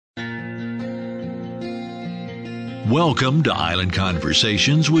Welcome to Island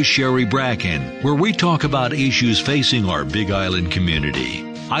Conversations with Sherry Bracken, where we talk about issues facing our Big Island community.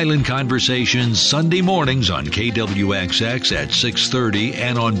 Island Conversations Sunday mornings on KWXX at 6:30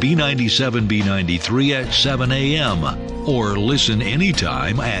 and on B97 B93 at 7 a.m. or listen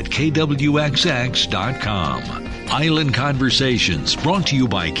anytime at kwxx.com. Island Conversations brought to you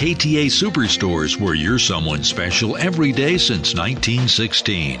by KTA Superstores, where you're someone special every day since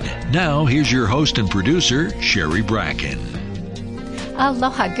 1916. Now, here's your host and producer, Sherry Bracken.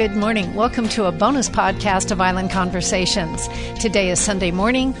 Aloha, good morning. Welcome to a bonus podcast of Island Conversations. Today is Sunday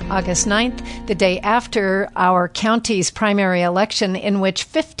morning, August 9th, the day after our county's primary election, in which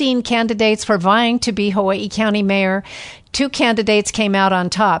 15 candidates were vying to be Hawaii County Mayor. 2 candidates came out on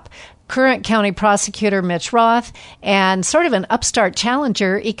top. Current County Prosecutor Mitch Roth and sort of an upstart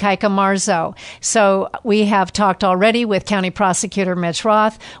challenger, Ikaika Marzo. So we have talked already with County Prosecutor Mitch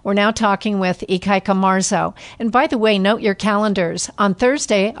Roth. We're now talking with Ikaika Marzo. And by the way, note your calendars. On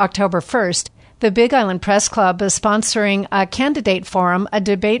Thursday, October 1st, the Big Island Press Club is sponsoring a candidate forum, a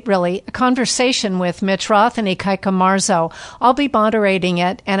debate really, a conversation with Mitch Roth and Ikaika Marzo. I'll be moderating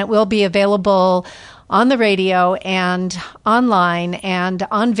it, and it will be available on the radio and online and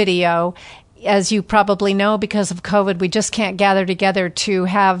on video. As you probably know, because of COVID, we just can't gather together to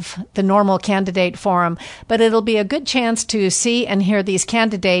have the normal candidate forum, but it'll be a good chance to see and hear these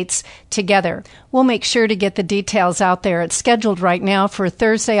candidates together. We'll make sure to get the details out there. It's scheduled right now for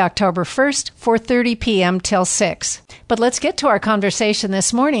Thursday, October 1st, 4:30 p.m. till 6. But let's get to our conversation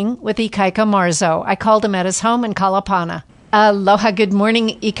this morning with Ikaika Marzo. I called him at his home in Kalapana. Aloha, good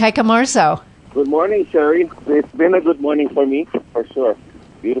morning, Ikaika Marzo. Good morning, Sherry. It's been a good morning for me, for sure.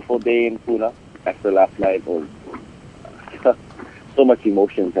 Beautiful day in Puna. After last night, was so much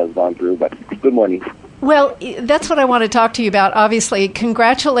emotions has gone through, but good morning. Well, that's what I want to talk to you about, obviously.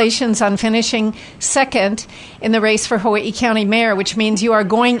 Congratulations on finishing second in the race for Hawaii County Mayor, which means you are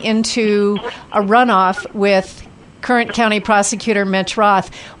going into a runoff with current County Prosecutor Mitch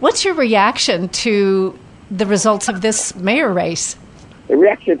Roth. What's your reaction to the results of this mayor race? The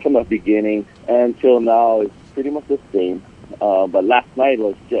reaction from the beginning until now is pretty much the same. But last night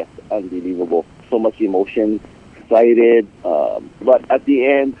was just unbelievable. So much emotion, excited. But at the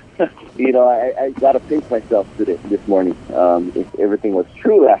end, I got to pace myself this morning. If everything was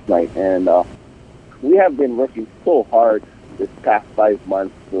true last night. And we have been working so hard this past 5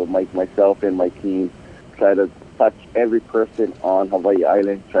 months to myself and my team try to touch every person on Hawaii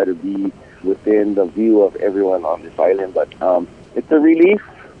Island, try to be within the view of everyone on this island. But it's a relief.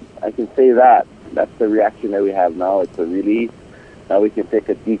 I can say that. That's the reaction that we have now. It's a relief. Now we can take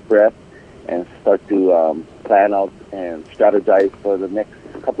a deep breath and start to plan out and strategize for the next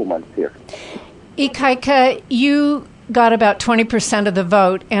couple months here. Ikaika, you got about 20% of the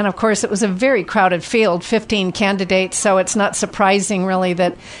vote, and of course it was a very crowded field, 15 candidates, so it's not surprising really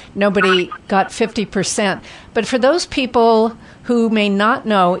that nobody got 50%. But for those people who may not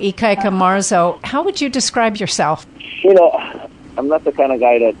know Ikaika Marzo, how would you describe yourself? I'm not the kind of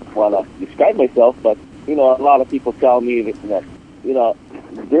guy that want to describe myself, but, a lot of people tell me that,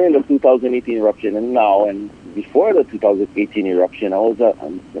 during the 2018 eruption and now and before the 2018 eruption, I was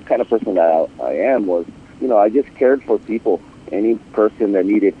the kind of person that I am was, I just cared for people. Any person that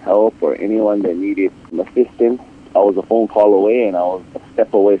needed help or anyone that needed assistance, I was a phone call away and I was a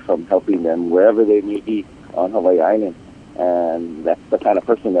step away from helping them wherever they may be on Hawaii Island. And that's the kind of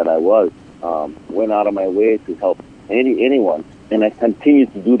person that I was. Went out of my way to help anyone. And I continue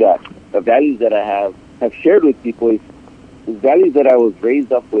to do that. The values that I have shared with people is values that I was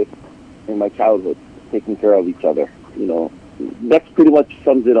raised up with in my childhood, taking care of each other. That pretty much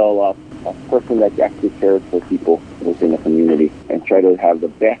sums it all up. A person that actually cares for people within the community and try to have the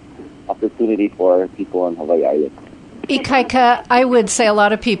best opportunity for people on Hawaii Island. Ikaika, I would say a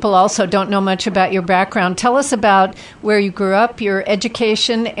lot of people also don't know much about your background. Tell us about where you grew up, your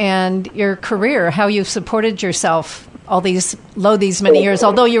education, and your career, how you've supported yourself these many years,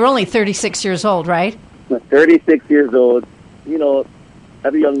 although you're only 36 years old, right? 36 years old.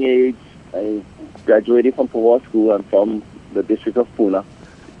 At a young age, I graduated from Pahoa School. I'm from the District of Puna.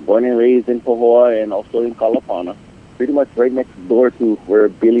 Born and raised in Pahoa and also in Kalapana. Pretty much right next door to where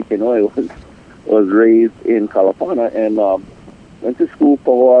Billy Kenoi was raised in Kalapana. And went to school,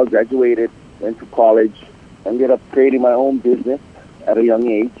 Pahoa, graduated, went to college, ended up creating my own business at a young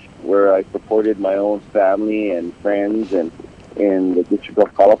age, where I supported my own family and friends, and in the District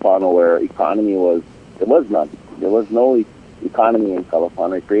of Kalapana, where there was none. There was no economy in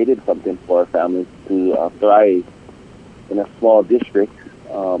Kalapana. I created something for our family to thrive in a small district.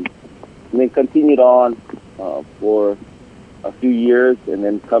 And then continued on for a few years, and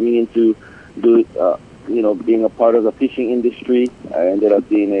then coming into being a part of the fishing industry. I ended up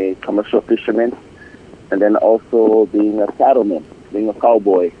being a commercial fisherman, and then also being a cattleman, being a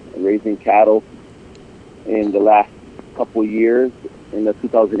cowboy, raising cattle in the last couple years. In the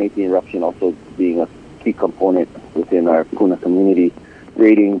 2018 eruption, also being a key component within our Puna community,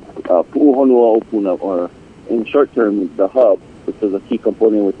 creating Pu'uhonua o Puna, or in short term, the hub, which is a key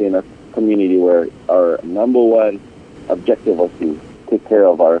component within our community where our number one objective was to take care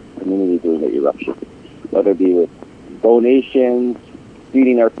of our community during the eruption, whether it be with donations,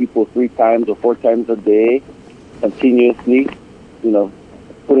 feeding our people 3 times or 4 times a day, continuously,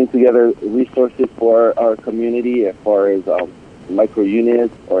 putting together resources for our community as far as micro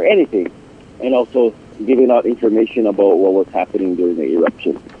units or anything, and also giving out information about what was happening during the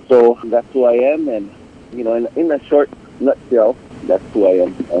eruption. So that's who I am, and in a short nutshell, that's who I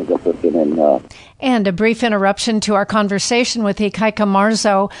am as a person. And a brief interruption to our conversation with Ikaika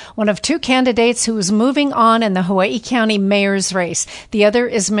Marzo, one of 2 candidates who is moving on in the Hawaii County mayor's race. The other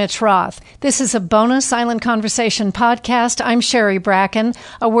is Mitch Roth. This is a bonus Island Conversation podcast. I'm Sherry Bracken.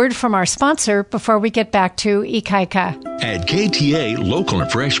 A word from our sponsor before we get back to Ikaika. At KTA, local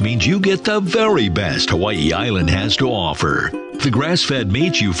and fresh means you get the very best Hawaii Island has to offer. The grass-fed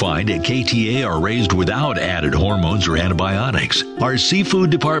meats you find at KTA are raised without added hormones or antibiotics. Our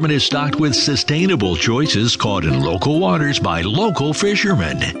seafood department is stocked with sustainable choices caught in local waters by local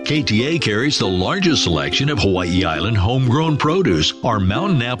fishermen. KTA carries the largest selection of Hawaii Island homegrown produce. Our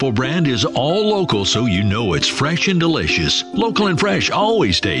Mountain Apple brand is all local, so you know it's fresh and delicious. Local and fresh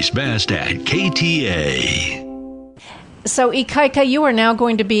always tastes best at KTA. So, Ikaika, you are now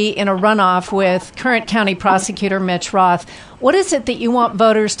going to be in a runoff with current County Prosecutor Mitch Roth. What is it that you want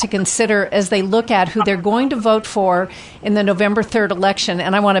voters to consider as they look at who they're going to vote for in the November 3rd election?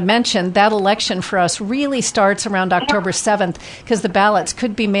 And I want to mention that election for us really starts around October 7th because the ballots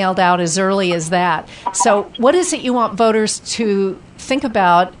could be mailed out as early as that. So what is it you want voters to think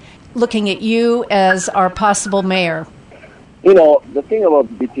about looking at you as our possible mayor? The thing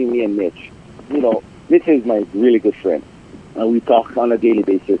about between me and Mitch, Mitch is my really good friend. We talk on a daily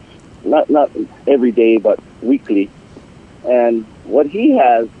basis, not every day, but weekly. And what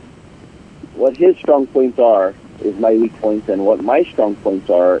his strong points are is my weak points, and what my strong points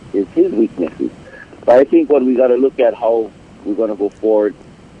are is his weaknesses. But I think what we got to look at how we're going to go forward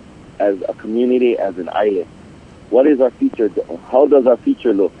as a community, as an island. What is our future? How does our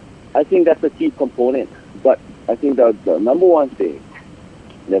future look? I think that's a key component. But I think the number one thing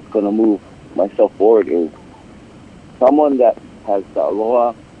that's going to move myself forward is someone that has the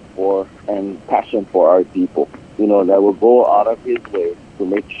aloha for and passion for our people, that will go out of his way to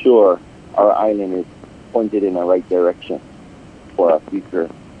make sure our island is pointed in the right direction for our future.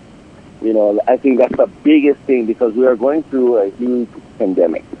 I think that's the biggest thing because we are going through a huge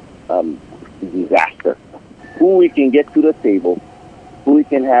pandemic, disaster. Who we can get to the table, who we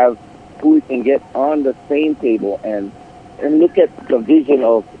can get on the same table and look at the vision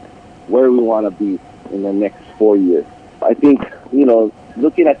of where we want to be in the next 4 years. I think,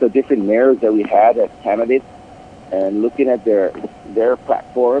 looking at the different mayors that we had as candidates and looking at their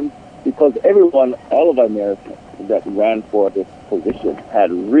platforms, because all of our mayors that ran for this position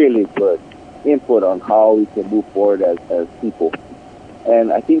had really good input on how we can move forward as people.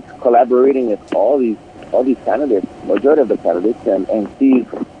 And I think collaborating with all these candidates, majority of the candidates, and see,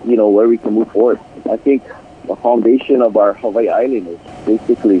 where we can move forward. I think the foundation of our Hawaii Island is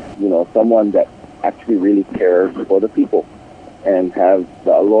basically, someone that actually really cares for the people and have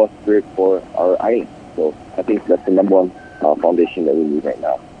the aloha spirit for our island. So I think that's the number one foundation that we need right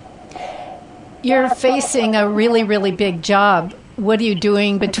now. You're facing a really, really big job. What are you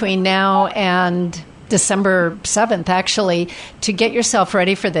doing between now and December 7th, actually, to get yourself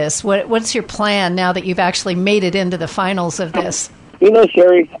ready for this? What's your plan now that you've actually made it into the finals of this?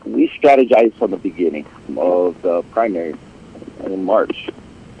 Sherry, we strategized from the beginning of the primary in March.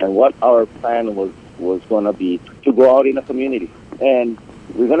 And what our plan was going to be to go out in the community. And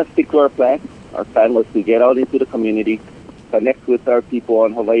we're going to stick to our plan. Our plan was to get out into the community, connect with our people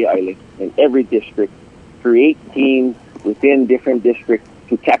on Hawaii Island in every district, create teams within different districts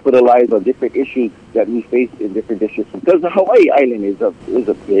to capitalize on different issues that we face in different districts. Because the Hawaii Island is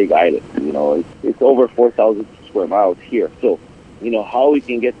a big island. It's over 4,000 square miles here. So, how we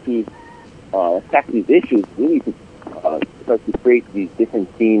can get to attack these issues, we need to start to create these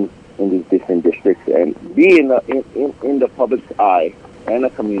different teams in these different districts and be in the public's eye and the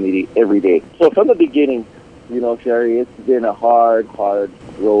community every day. So from the beginning, Sherry, it's been a hard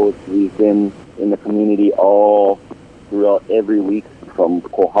road. We've been in the community all throughout every week, from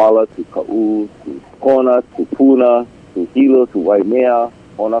Kohala to Ka'u to Kona to Puna to Hilo to Waimea,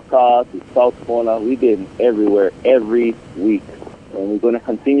 Honoka to South Kona. We've been everywhere every week. And we're going to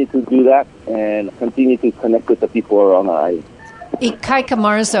continue to do that and continue to connect with the people around the island. Ikaika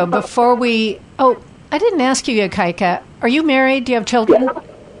Marzo, before we... Oh, I didn't ask you, Ikaika. Are you married? Do you have children? Yeah.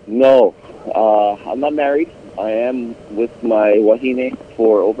 No, I'm not married. I am with my wahine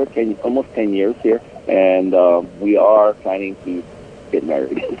for over almost 10 years here. And we are planning to get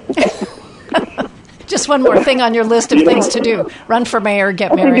married. Just one more thing on your list of things to do. Run for mayor,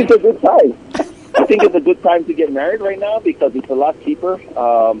 get married. I think it's a good time. I think it's a good time to get married right now because it's a lot cheaper.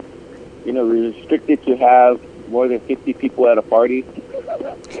 We're restricted to have more than 50 people at a party.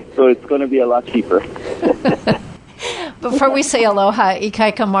 So it's going to be a lot cheaper. Before we say aloha,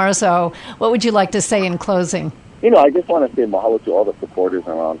 Ikaika Marzo, what would you like to say in closing? I just want to say mahalo to all the supporters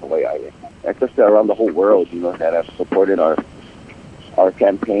around Hawaii Island, especially around the whole world, that have supported our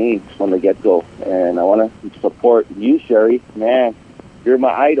campaign from the get-go. And I want to support you, Sherry. Man, you're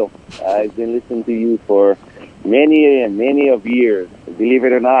my idol. I've been listening to you for many and many of years. Believe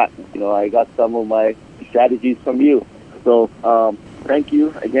it or not, I got some of my strategies from you. So thank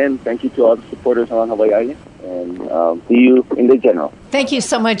you again. Thank you to all the supporters around Hawaii Island. And see you in the general. Thank you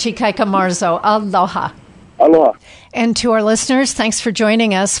so much, Ikaika Marzo. Aloha. Aloha. And to our listeners, thanks for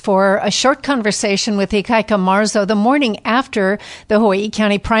joining us for a short conversation with Ikaika Marzo the morning after the Hawaii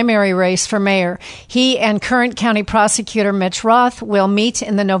County primary race for mayor. He and current County Prosecutor Mitch Roth will meet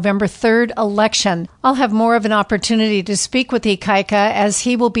in the November 3rd election. I'll have more of an opportunity to speak with Ikaika as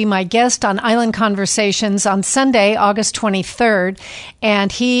he will be my guest on Island Conversations on Sunday, August 23rd. And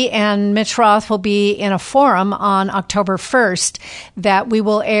he and Mitch Roth will be in a forum on October 1st that we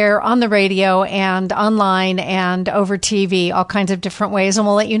will air on the radio and online and over TV, all kinds of different ways, and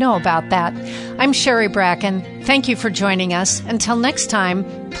we'll let you know about that. I'm Sherry Bracken. Thank you for joining us. Until next time,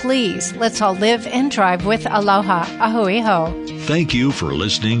 please, let's all live and drive with aloha. Ahui ho. Thank you for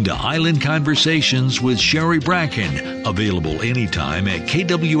listening to Island Conversations with Sherry Bracken, available anytime at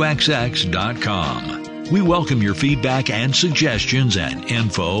kwxx.com. We welcome your feedback and suggestions at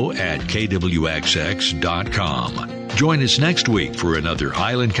info@kwxx.com. Join us next week for another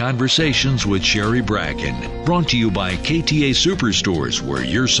Island Conversations with Sherry Bracken, brought to you by KTA Superstores, where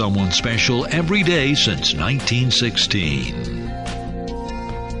you're someone special every day since 1916.